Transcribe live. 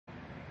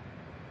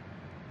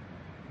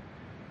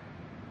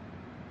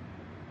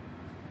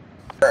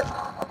Copy.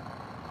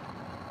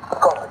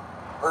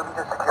 Moving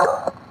to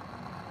secure.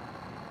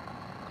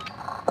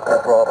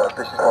 Bravo,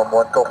 this is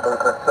 1-1. Got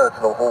movement,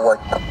 Sentinel, hallway.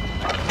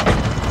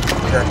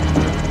 Check.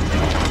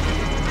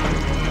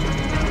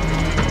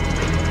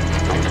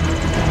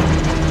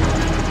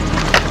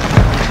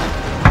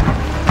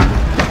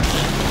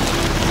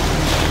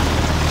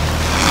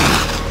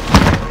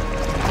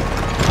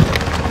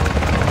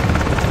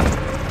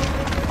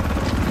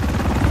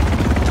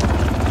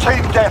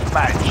 Team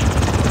deathmatch.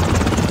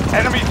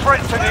 Enemy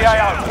threats in the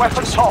AO.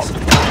 Weapons hot.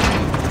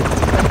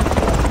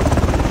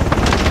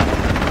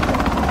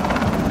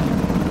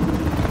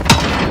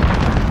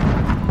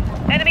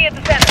 Enemy at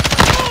the center.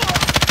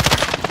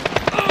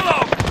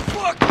 Oh,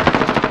 fuck!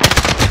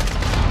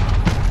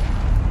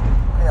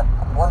 Yeah,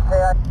 one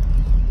pair.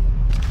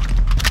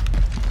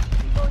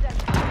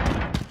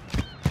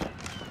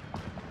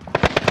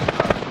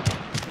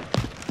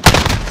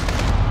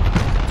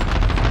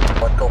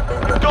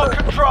 We've got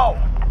control.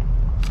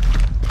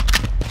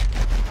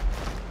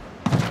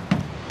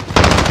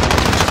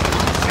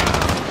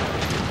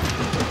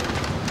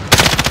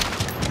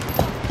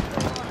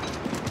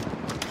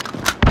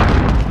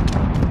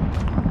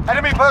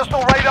 Enemy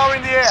personal radar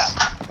in the air.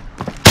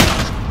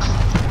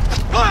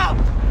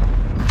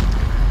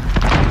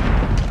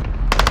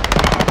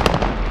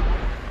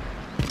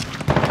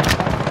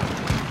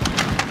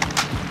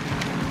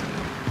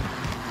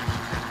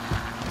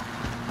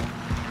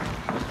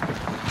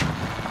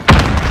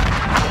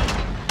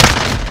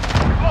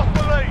 Lost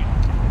the lead.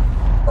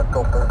 I've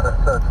got movement,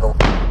 Sentinel.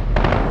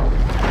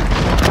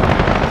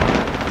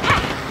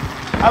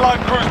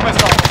 Allied cruise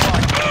missile.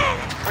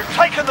 We've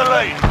taken the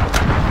lead.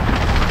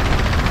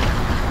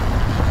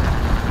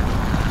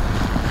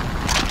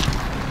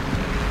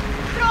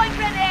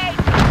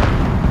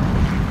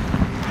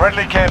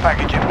 Friendly care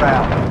package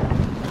inbound.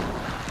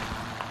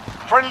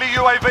 Friendly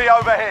UAV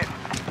overhead.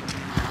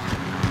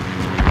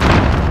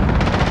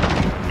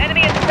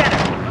 Enemy at the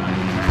center.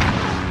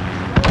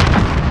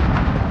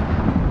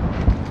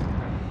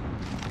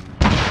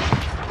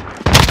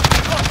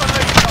 Lost the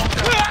lead,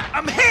 soldier.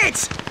 I'm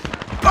hit!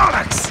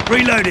 Bollocks!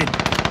 Reloading.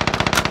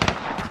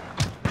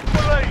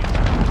 The lead.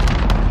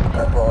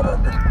 Bravo,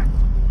 this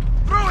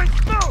Throwing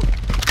smoke!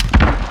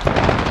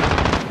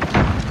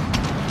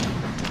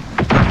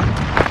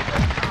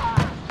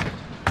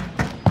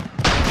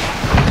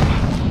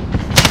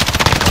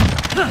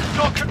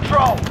 Got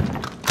control.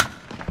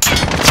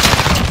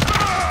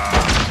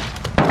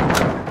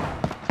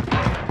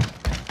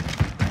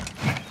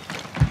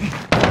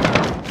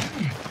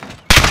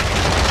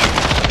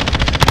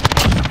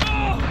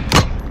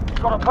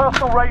 Got a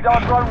personal radar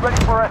drone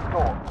ready for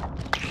escort.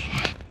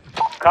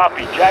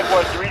 Copy.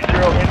 Jaguar 30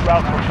 en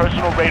route for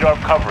personal radar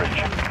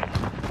coverage.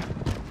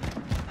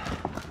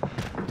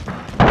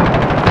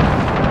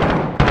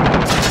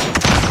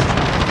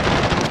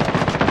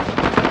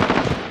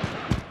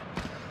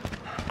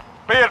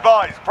 Be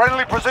advised,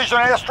 friendly precision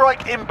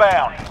airstrike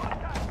inbound.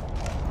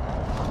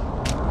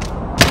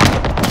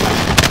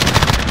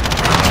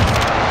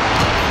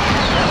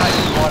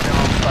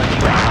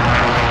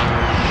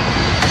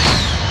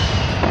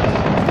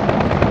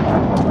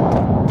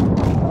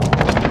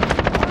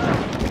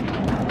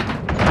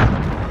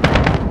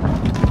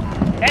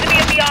 Enemy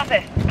at the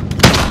office.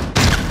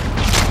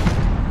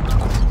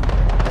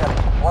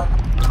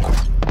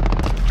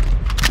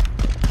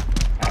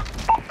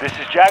 This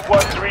is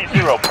Jaguar 30.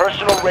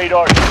 Personal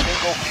radar is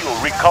single fuel.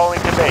 Recalling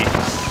to base.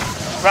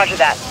 Roger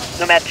that.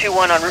 Nomad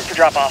 2-1 en route for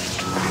drop-off.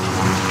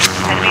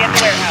 Enemy at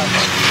the warehouse.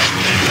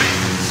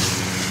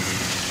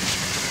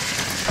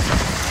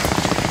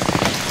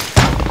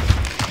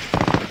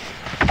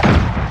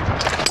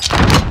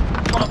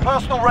 Got a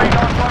personal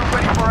radar drone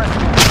ready for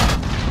escort.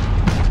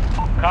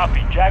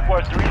 Copy.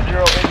 Jaguar 30 en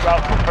route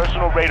for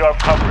personal radar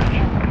coverage.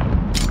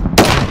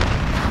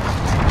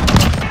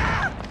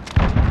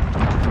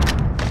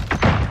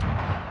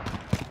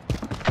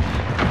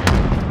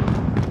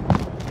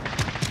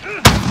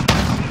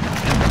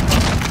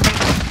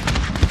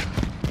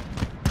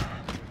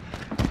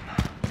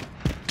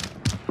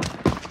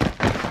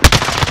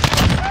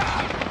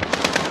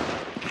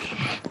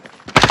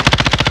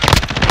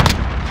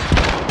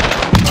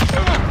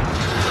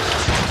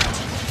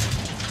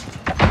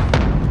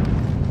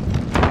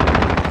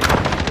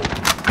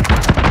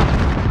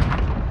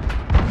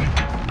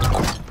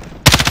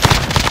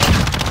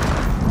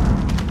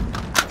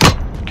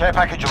 Care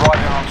package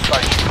arriving on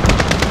station.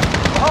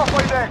 We're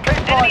halfway there, keep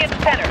Enemy flying. at the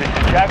center. This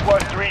is Jaguar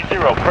 30.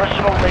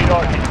 Personal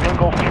radar is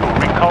single fuel.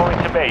 Recalling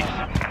to base.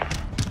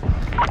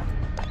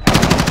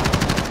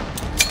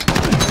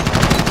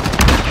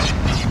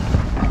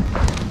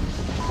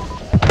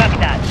 Copy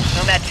that.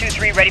 Nomad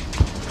 2-3 ready.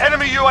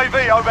 Enemy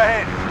UAV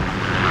overhead.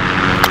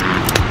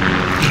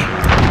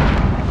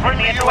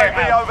 Friendly at the UAV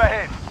warehouse.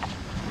 overhead.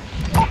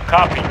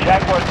 Copy.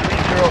 Jaguar 30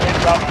 en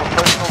route for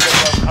personal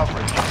radar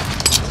coverage.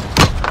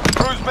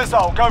 Cruise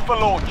missile, go for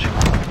launch.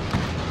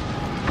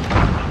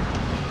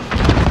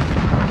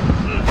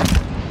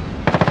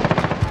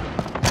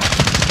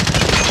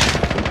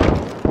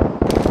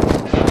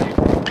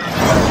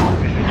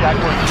 This is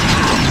Jaguar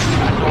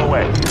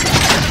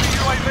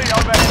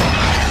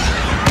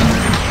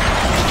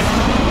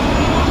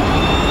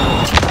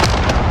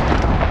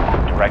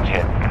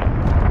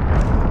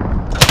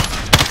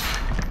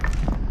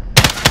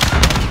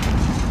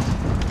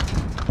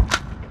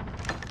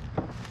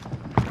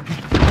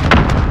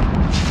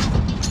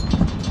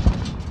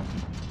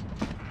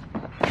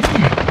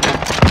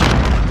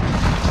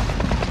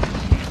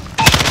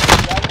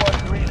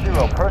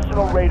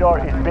Personal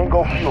radar is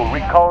bingo fuel.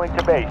 Recalling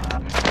to base.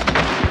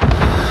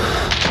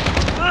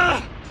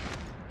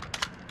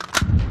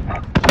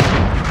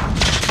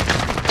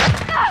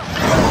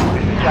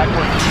 This is Jack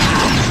 130.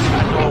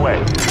 Back away.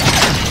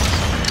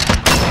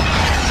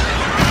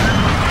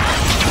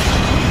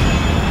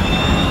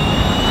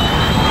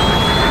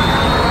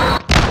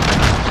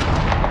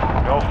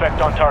 No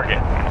effect on target.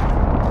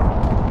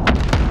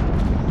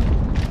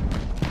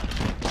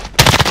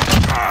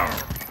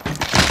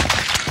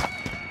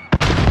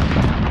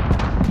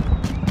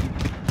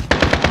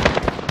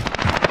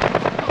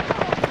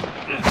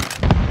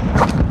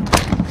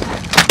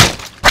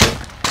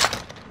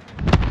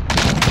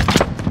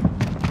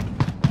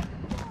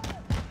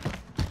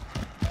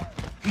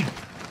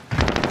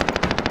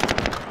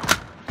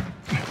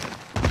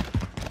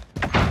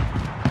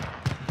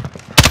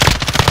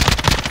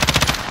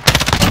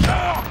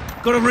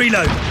 Got to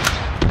reload.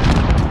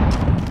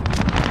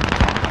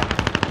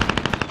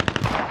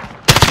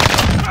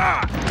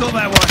 Got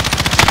that one.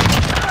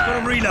 Got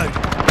to reload.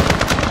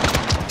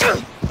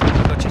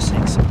 Got your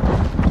 6.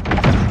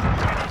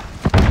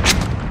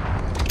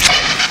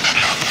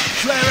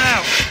 Flare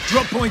out.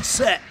 Drop point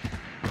set.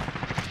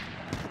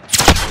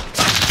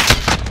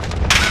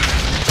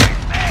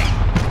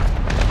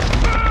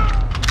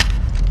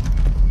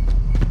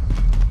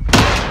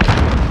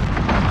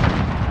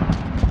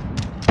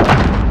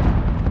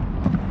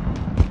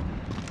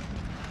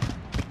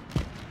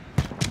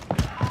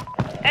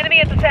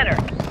 Enemy at the center.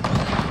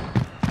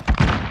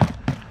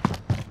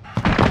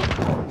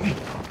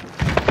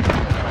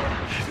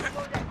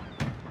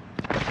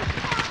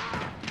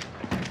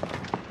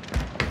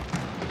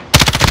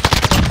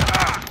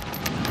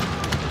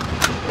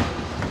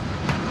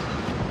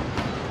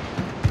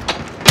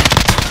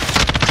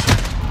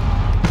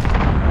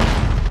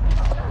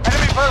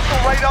 Enemy personal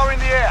radar in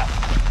the air.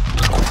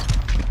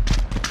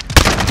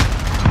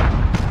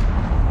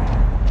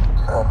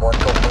 One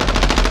golf movement.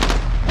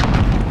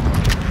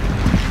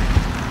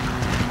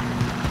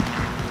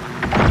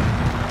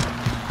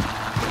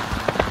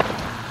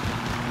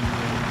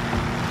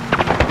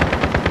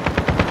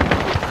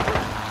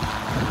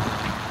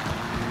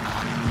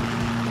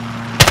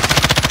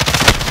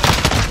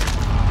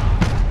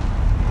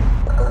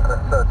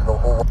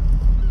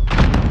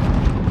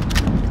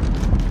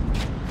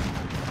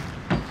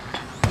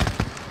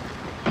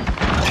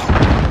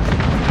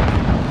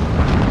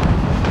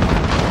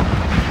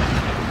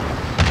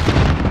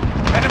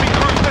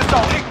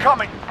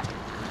 Incoming!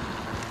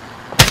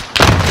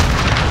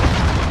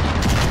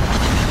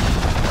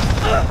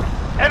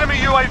 Enemy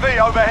UAV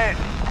overhead!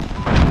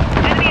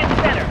 Enemy at the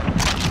center.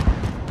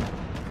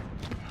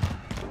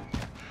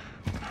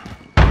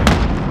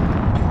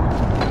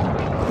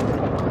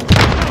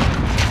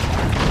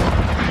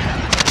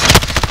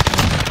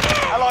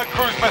 Allied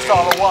cruise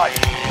missile away!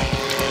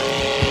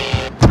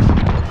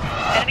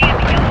 Enemy at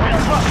the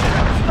yellow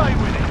hill. Stay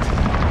with it!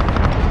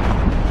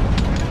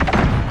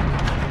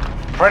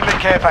 Friendly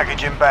care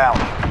package inbound.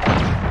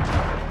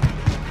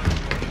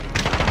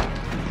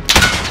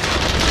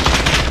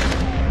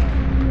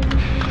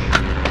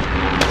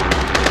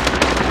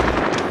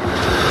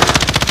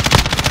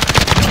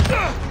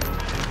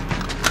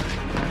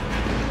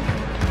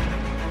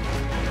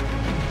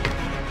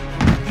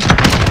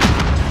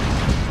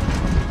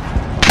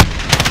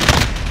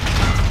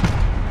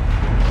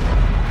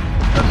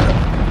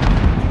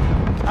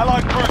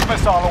 Allied cruise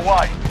missile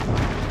away.